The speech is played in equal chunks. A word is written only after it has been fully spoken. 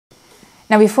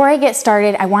Now before I get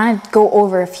started, I want to go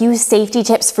over a few safety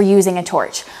tips for using a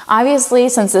torch. Obviously,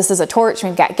 since this is a torch,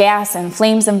 we've got gas and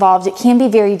flames involved, it can be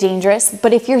very dangerous,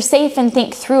 but if you're safe and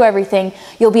think through everything,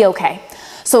 you'll be okay.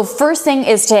 So first thing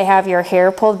is to have your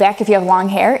hair pulled back if you have long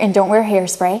hair, and don't wear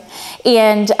hairspray.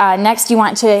 And next you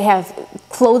want to have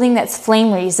clothing that's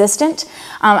flame resistant.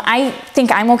 I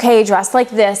think I'm okay dressed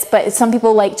like this, but some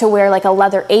people like to wear like a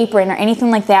leather apron or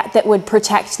anything like that that would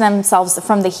protect themselves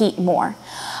from the heat more.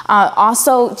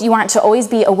 Also, you want to always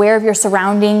be aware of your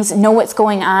surroundings, know what's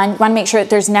going on. You want to make sure that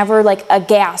there's never like a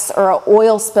gas or an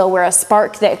oil spill where a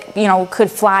spark that, you know, could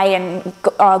fly and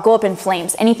go up in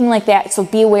flames, anything like that. So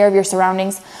be aware of your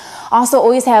surroundings. Also,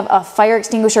 always have a fire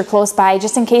extinguisher close by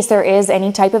just in case there is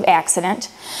any type of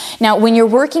accident. Now, when you're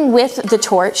working with the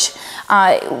torch,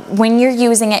 when you're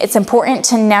using it, it's important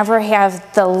to never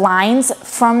have the lines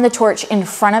from the torch in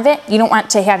front of it. You don't want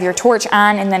to have your torch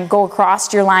on and then go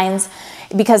across your lines,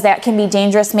 because that can be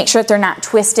dangerous. Make sure that they're not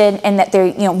twisted and that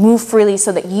they, you know, move freely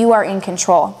so that you are in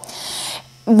control.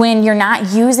 When you're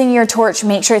not using your torch,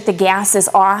 make sure that the gas is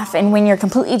off, and when you're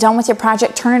completely done with your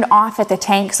project, turn it off at the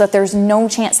tank so that there's no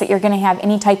chance that you're going to have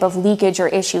any type of leakage or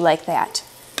issue like that.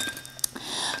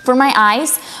 For my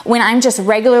eyes, when I'm just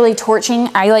regularly torching,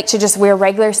 I like to just wear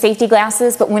regular safety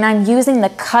glasses, but when I'm using the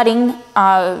cutting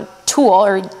tool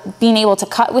or being able to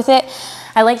cut with it,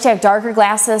 I like to have darker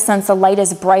glasses since the light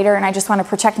is brighter, and I just want to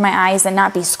protect my eyes and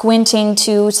not be squinting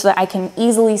too so that I can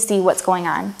easily see what's going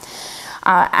on.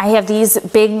 I have these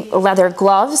big leather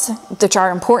gloves, which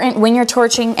are important when you're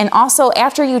torching, and also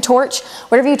after you torch,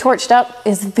 whatever you torched up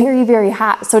is very, very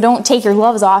hot, so don't take your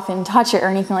gloves off and touch it or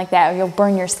anything like that, or you'll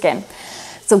burn your skin.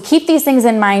 So keep these things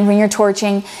in mind when you're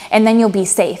torching, and then you'll be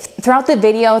safe. Throughout the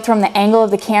video, from the angle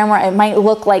of the camera, it might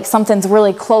look like something's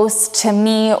really close to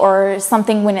me or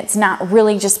something when it's not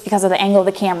really, just because of the angle of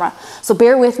the camera. So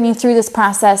bear with me through this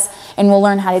process, and we'll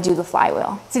learn how to do the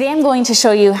flywheel. Today I'm going to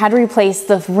show you how to replace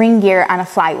the ring gear on a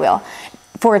flywheel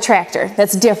for a tractor.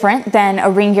 That's different than a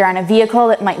ring gear on a vehicle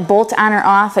that might bolt on or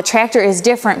off. A tractor is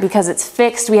different because it's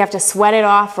fixed. We have to sweat it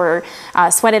off or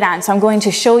sweat it on. So I'm going to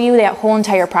show you that whole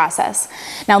entire process.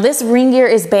 Now this ring gear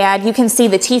is bad. You can see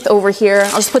the teeth over here.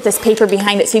 I'll just put this paper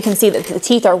behind it so you can see that the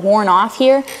teeth are worn off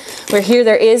here. Where here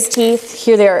there is teeth,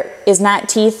 here there is not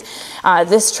teeth.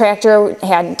 This tractor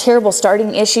had terrible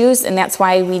starting issues, and that's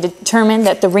why we determined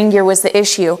that the ring gear was the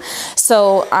issue.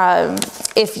 So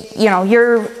if you know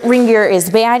your ring gear is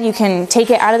bad, you can take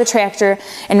it out of the tractor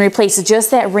and replace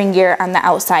just that ring gear on the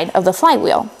outside of the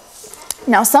flywheel.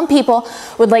 Now some people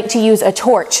would like to use a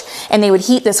torch, and they would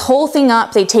heat this whole thing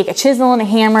up. They'd take a chisel and a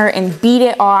hammer and beat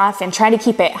it off and try to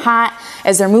keep it hot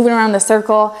as they're moving around the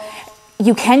circle.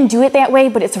 You can do it that way,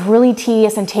 but it's really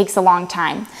tedious and takes a long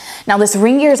time. Now this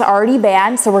ring gear is already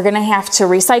bad, so we're gonna have to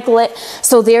recycle it.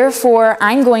 So therefore,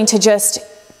 I'm going to just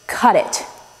cut it,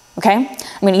 okay?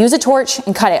 I'm gonna use a torch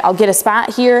and cut it. I'll get a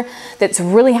spot here that's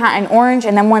really hot and orange,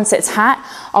 and then once it's hot,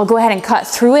 I'll go ahead and cut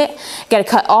through it. Gotta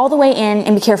cut all the way in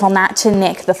and be careful not to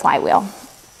nick the flywheel.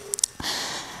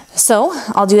 So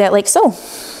I'll do that like so.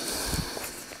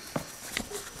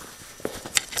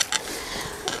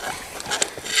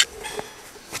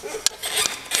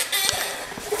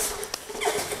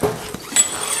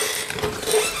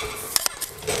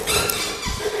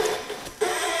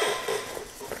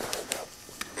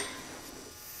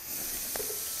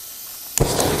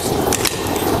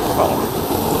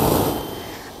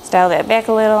 Dial that back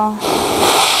a little.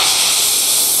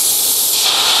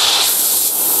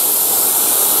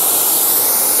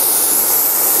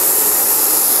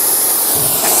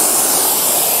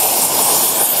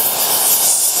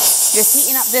 Just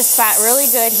heating up this spot really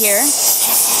good here.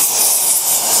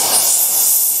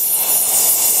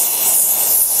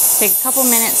 Take a couple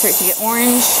minutes for it to get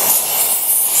orange.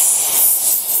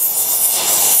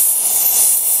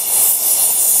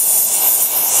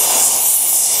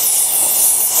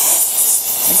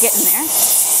 Getting there.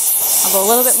 I'll go a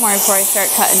little bit more before I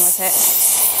start cutting with it.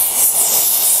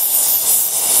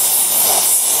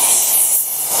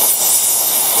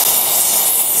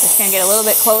 Just gonna get a little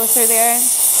bit closer there.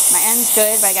 My end's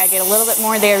good, but I gotta get a little bit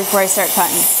more there before I start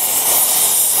cutting.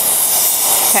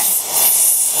 Okay.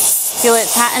 Feel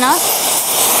it's hot enough?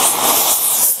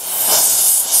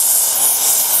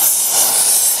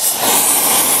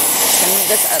 Gonna move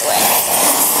this out of the way.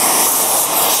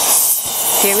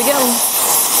 Here we go.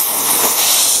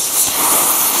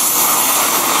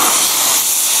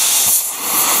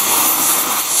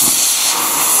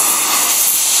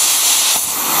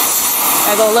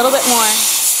 I go a little bit more.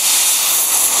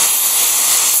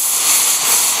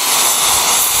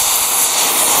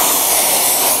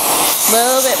 A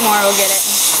little bit more will get it.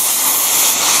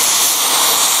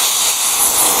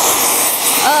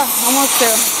 Oh, almost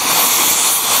through.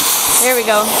 There we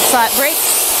go. Flat brake.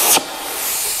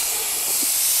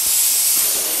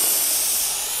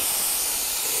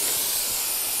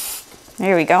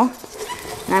 There we go.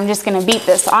 And I'm just gonna beat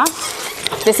this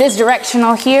off. This is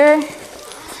directional here,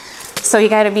 so you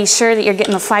gotta be sure that you're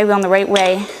getting the flywheel in the right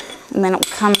way, and then it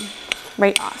will come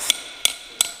right off.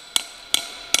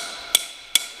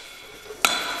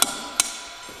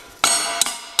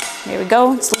 There we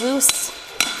go, it's loose.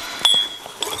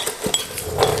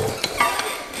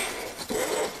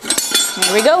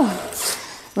 There we go.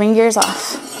 Ring gear's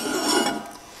off.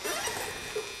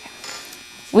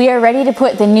 We are ready to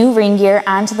put the new ring gear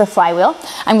onto the flywheel.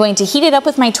 I'm going to heat it up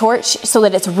with my torch so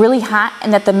that it's really hot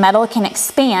and that the metal can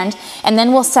expand, and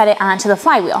then we'll set it onto the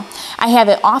flywheel. I have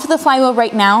it off the flywheel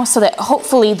right now so that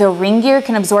hopefully the ring gear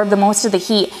can absorb the most of the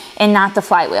heat and not the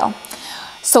flywheel.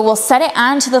 So we'll set it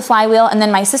onto the flywheel, and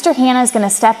then my sister Hannah is going to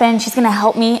step in. She's going to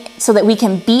help me so that we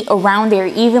can beat around there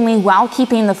evenly while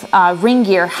keeping the ring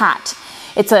gear hot.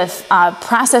 It's a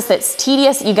process that's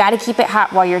tedious. You got to keep it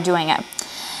hot while you're doing it.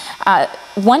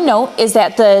 One note is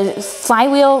that the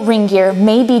flywheel ring gear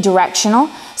may be directional,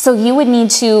 so you would need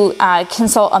to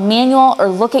consult a manual or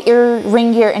look at your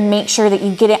ring gear and make sure that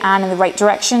you get it on in the right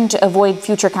direction to avoid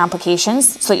future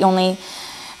complications, so so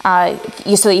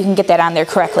that you can get that on there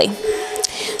correctly.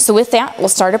 So with that, we'll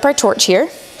start up our torch here.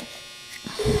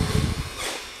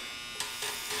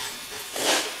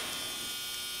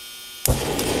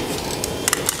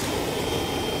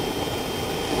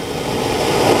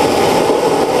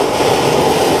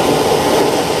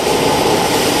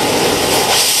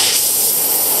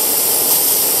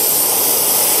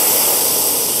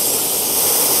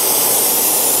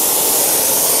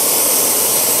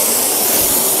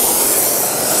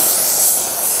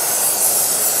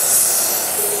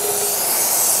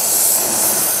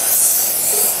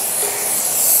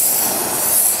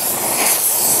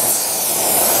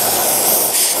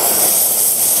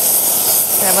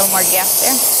 A little more gas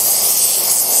there.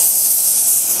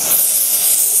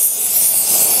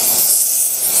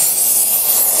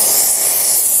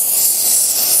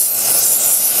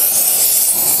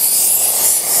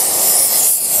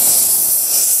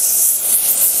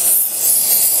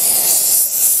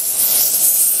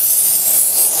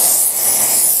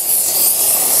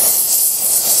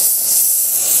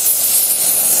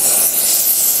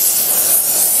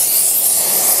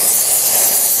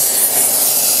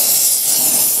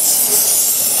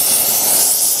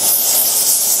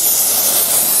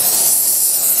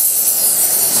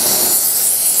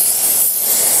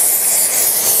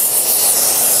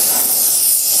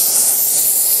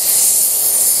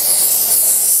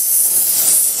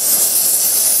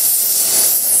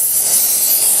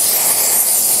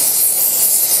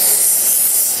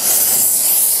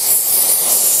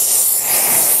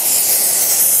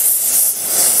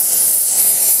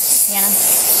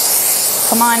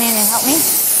 Come on in and help me.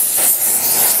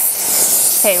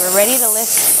 Okay, we're ready to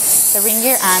lift the ring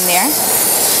gear on there.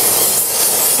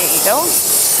 There you go.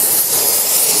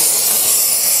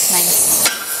 Nice.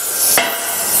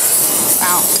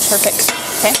 Wow, perfect.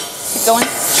 Okay, keep going.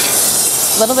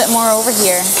 A little bit more over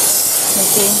here. Let me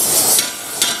see.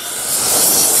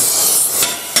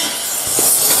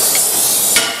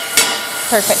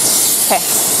 Perfect. Okay,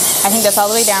 I think that's all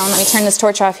the way down. Let me turn this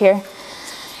torch off here.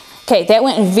 Okay, that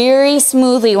went very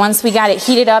smoothly once we got it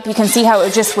heated up. You can see how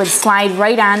it just would slide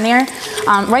right on there.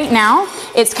 Right now,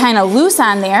 it's kind of loose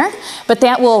on there, but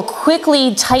that will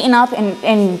quickly tighten up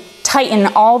and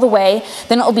tighten all the way.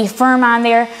 Then it will be firm on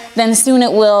there. Then soon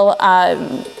it will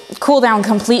cool down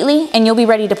completely, and you'll be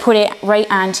ready to put it right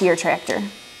onto your tractor.